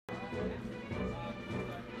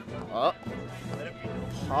Oh.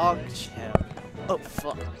 Hog champ. Oh,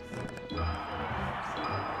 fuck.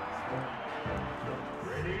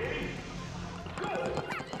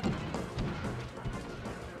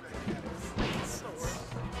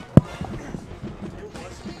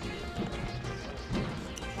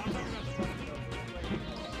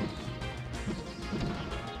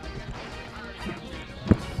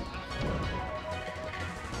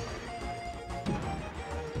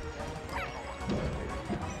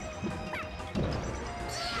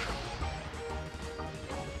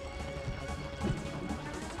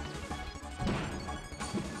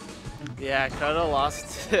 Yeah, Komodo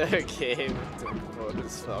lost a game to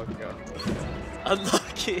Komodo's Falco.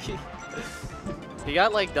 Unlucky. He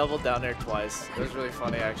got like doubled down there twice. It was really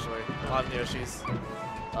funny actually. On Yoshi's.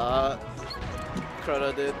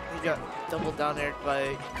 Komodo did. He got doubled down there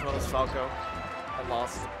by Komodo's Falco and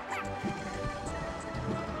lost.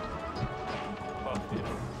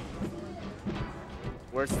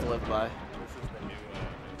 Words to live by.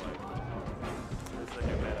 This is the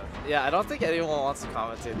new meta. Yeah, I don't think anyone wants to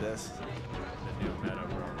commentate this. The new meta,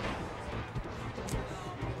 bro.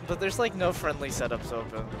 But there's like no friendly setups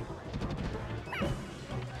open.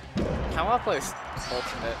 I want to play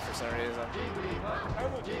Ultimate for some reason.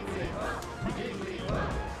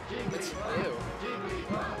 It's new.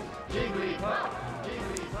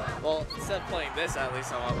 Well, instead of playing this, at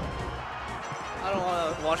least I don't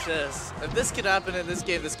want to watch this. If this could happen in this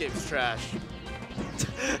game's trash.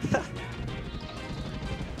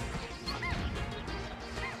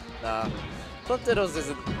 Nah, Flip Dittos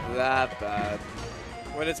isn't that bad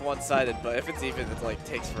when it's one-sided, but if it's even, it like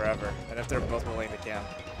takes forever. And if they're both willing to camp.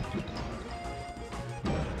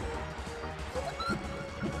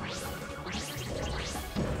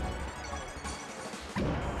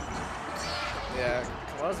 Yeah,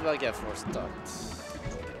 Komodo's about to get force ducked.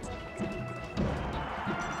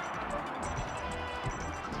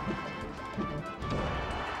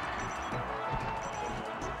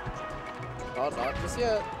 Oh, not just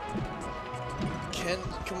yet. Can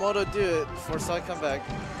Komodo do it before side comeback?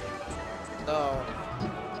 No.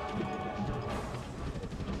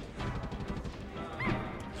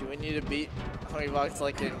 Do we need to beat Hungrybox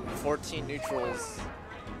like in 14 neutrals?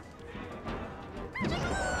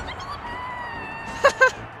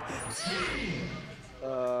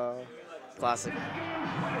 Classic.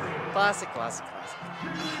 Classic.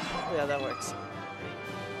 Yeah, that works.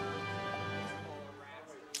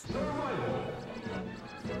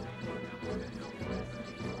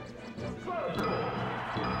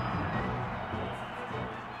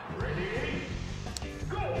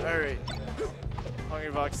 Alright.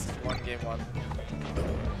 Hungrybox won game 1.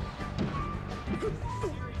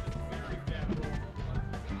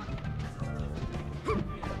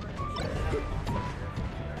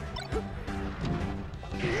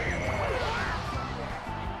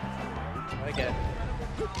 Again.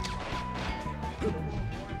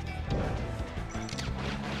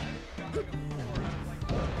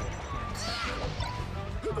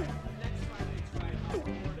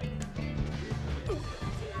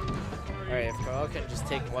 Alright, if Komodo can just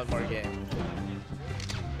take one more game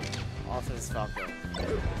off his Falco.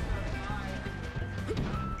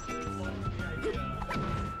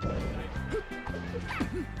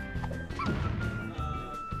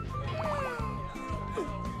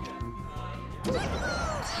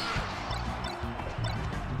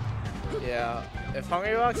 Yeah, if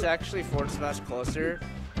Hungrybox actually forward smash closer,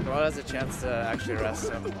 Komodo has a chance to actually arrest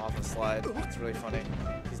him off a slide. It's really funny.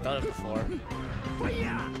 He's done it before.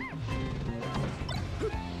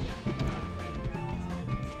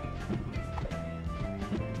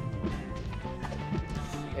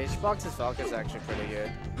 H-Box's Falco is actually pretty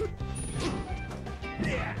good.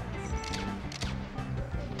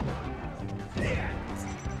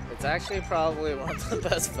 It's actually probably one of the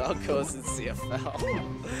best Falcos in CFL.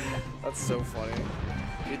 That's so funny.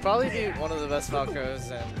 He'd probably be one of the best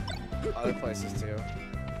Falcos in other places too.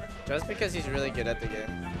 Just because he's really good at the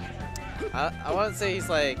game. I wouldn't say he's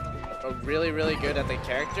like really good at the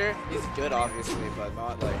character. He's good obviously, but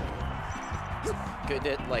not like good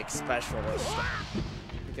at like specialist stuff.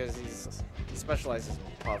 Because he specializes in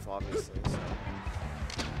Puff obviously. So.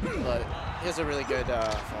 But he has a really good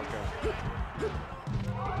Falco.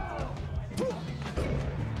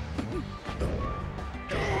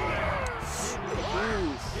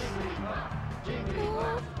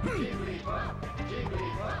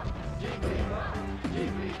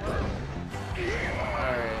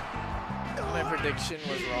 Alright. My prediction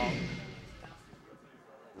was wrong.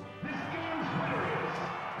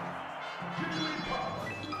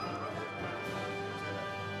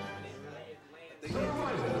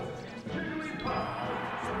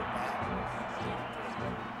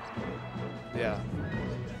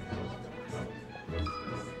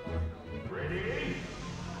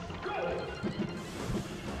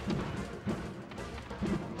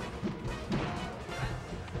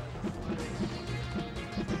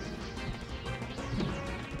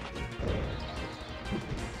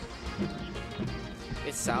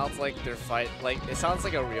 sounds like they're like it sounds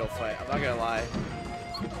like a real fight. I'm not gonna lie.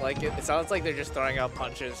 Like it sounds like they're just throwing out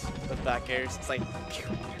punches with back airs. It's like pew,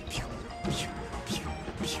 pew, pew, pew,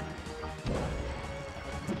 pew.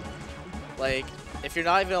 Like if you're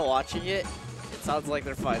not even watching it, it sounds like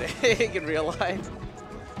they're fighting in real life.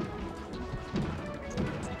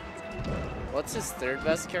 What's his third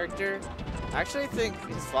best character? I actually think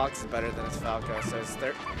his Fox is better than his Falco, so his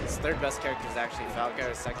third best character is actually Falco,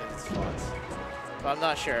 his second is Fox. But I'm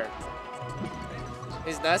not sure.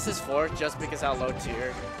 His Ness is fourth just because how low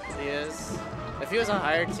tier he is. If he was a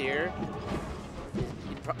higher tier,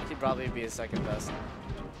 he'd probably be his second best.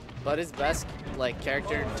 But his best like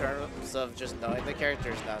character in terms of just knowing the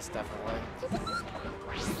character is Ness, definitely.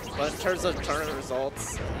 But in terms of tournament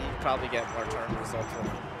results, he'd probably get more tournament results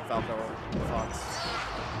with Falco or Fox.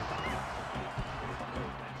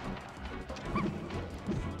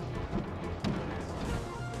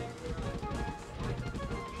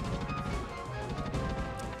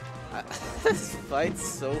 This fight's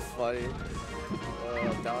so funny.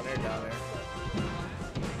 Down here, down here.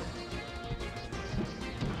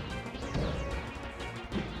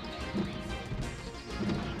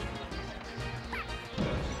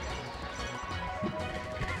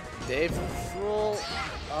 Dave rule.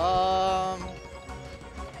 I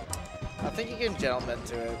think you can gentleman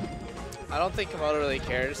to it. I don't think Komodo really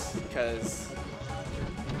cares because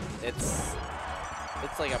it's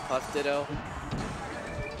like a puff ditto.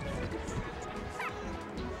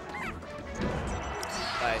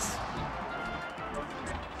 Nice.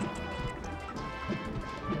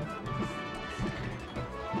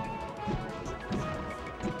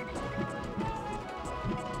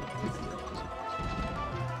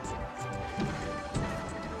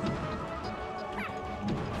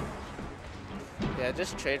 Yeah,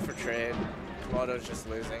 just trade for trade. Komodo's just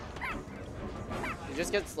losing. He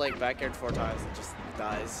just gets like back aired 4 times and just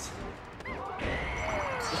dies.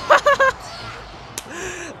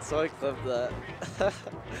 So I clipped that.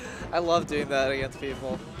 I love doing that against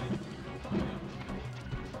people.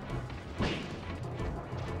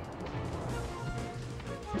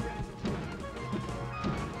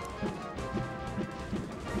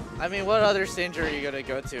 I mean, what other stage are you gonna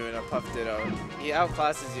go to in a Puff Ditto? He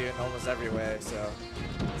outclasses you in almost every way, so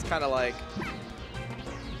it's kind of like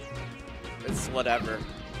it's whatever.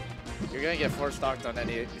 You're gonna get 4-stocked on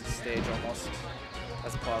any stage almost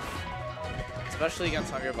as Puff. Especially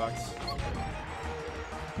against Hungrybox.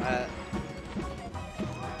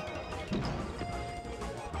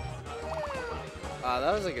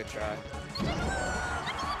 That was a good try.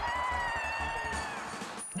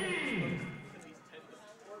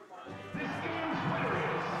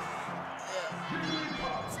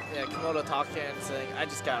 Yeah, Komodo talking and saying, I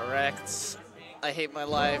just got wrecked. I hate my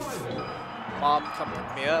life. Mom, come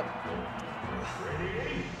pick me up.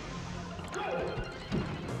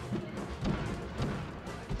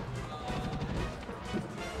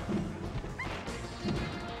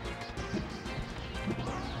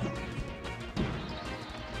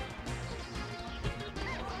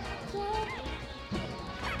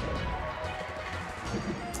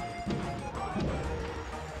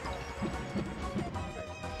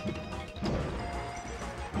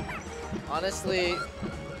 Honestly,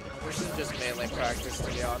 this is just mainly practice,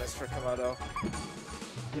 to be honest, for Komodo.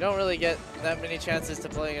 You don't really get that many chances to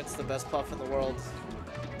play against the best Puff in the world.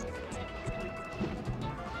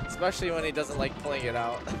 Especially when he doesn't like pulling it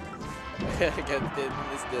out. Again, in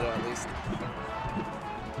this Ditto at least.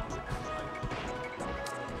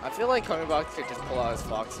 I feel like Hungrybox could just pull out his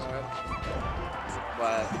Fox on it.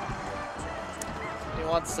 But he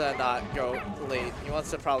wants to not go late. He wants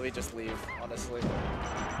to probably just leave, honestly.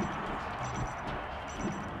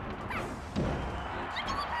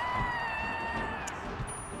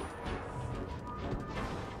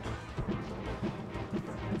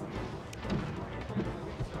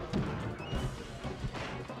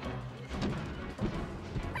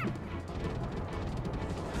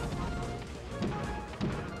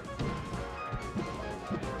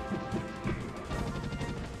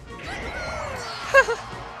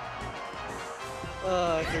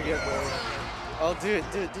 I forget those. Oh, dude,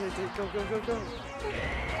 go, go, go, go.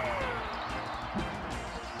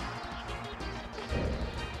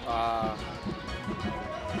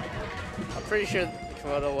 I'm pretty sure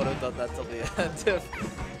Komodo would have done that till the end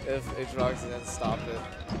if H-Rocks didn't stop it.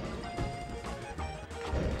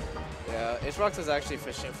 Yeah, H-Rocks was actually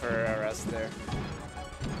fishing for a rest there.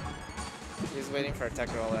 He's waiting for a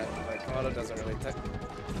tech roll in, but Komodo doesn't really tech.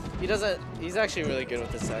 He doesn't, he's actually really good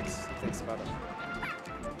with the sex, if he thinks about it.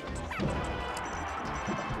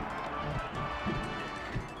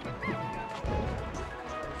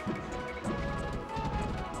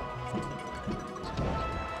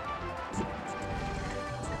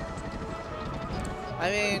 I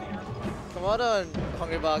mean, Komodo and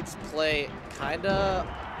Hungrybox play kinda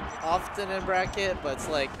often in bracket, but it's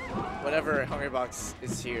like whenever Hungrybox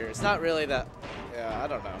is here, it's not really that. Yeah, I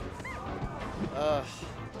don't know.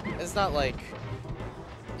 It's not like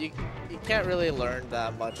you can't really learn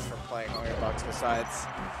that much from playing Hungrybox. Besides,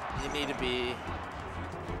 you need to be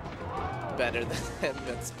better than him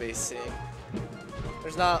at spacing.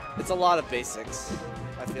 It's a lot of basics,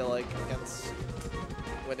 I feel like, against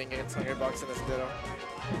winning against Hungrybox in this ditto.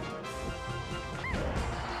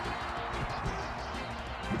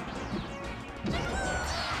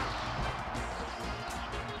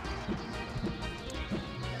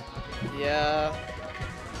 Yeah.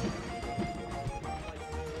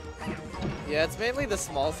 Yeah, it's mainly the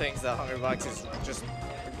small things that Hungrybox is just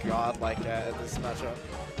godlike at this matchup.